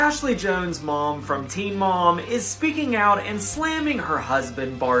Ashley Jones' mom from Teen Mom is speaking out and slamming her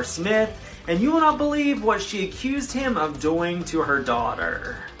husband, Bar Smith, and you will not believe what she accused him of doing to her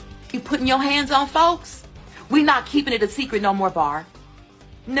daughter. You putting your hands on folks? We not keeping it a secret no more, Bar.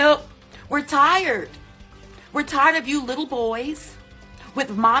 Nope, we're tired. We're tired of you little boys with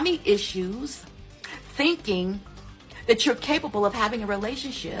mommy issues thinking that you're capable of having a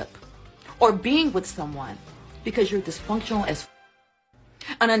relationship or being with someone because you're dysfunctional as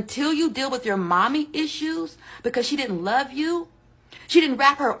and until you deal with your mommy issues because she didn't love you, she didn't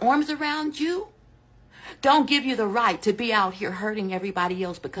wrap her arms around you, don't give you the right to be out here hurting everybody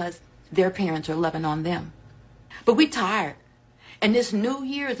else because their parents are loving on them. But we tired. And this new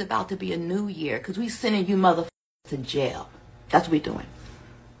year is about to be a new year because we sending you motherfuckers to jail. That's what we doing.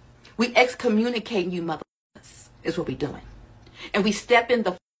 We excommunicating you motherfuckers is what we doing. And we stepping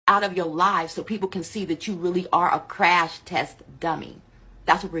the out of your lives so people can see that you really are a crash test dummy.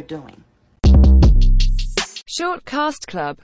 That's what we're doing. Short Cast Club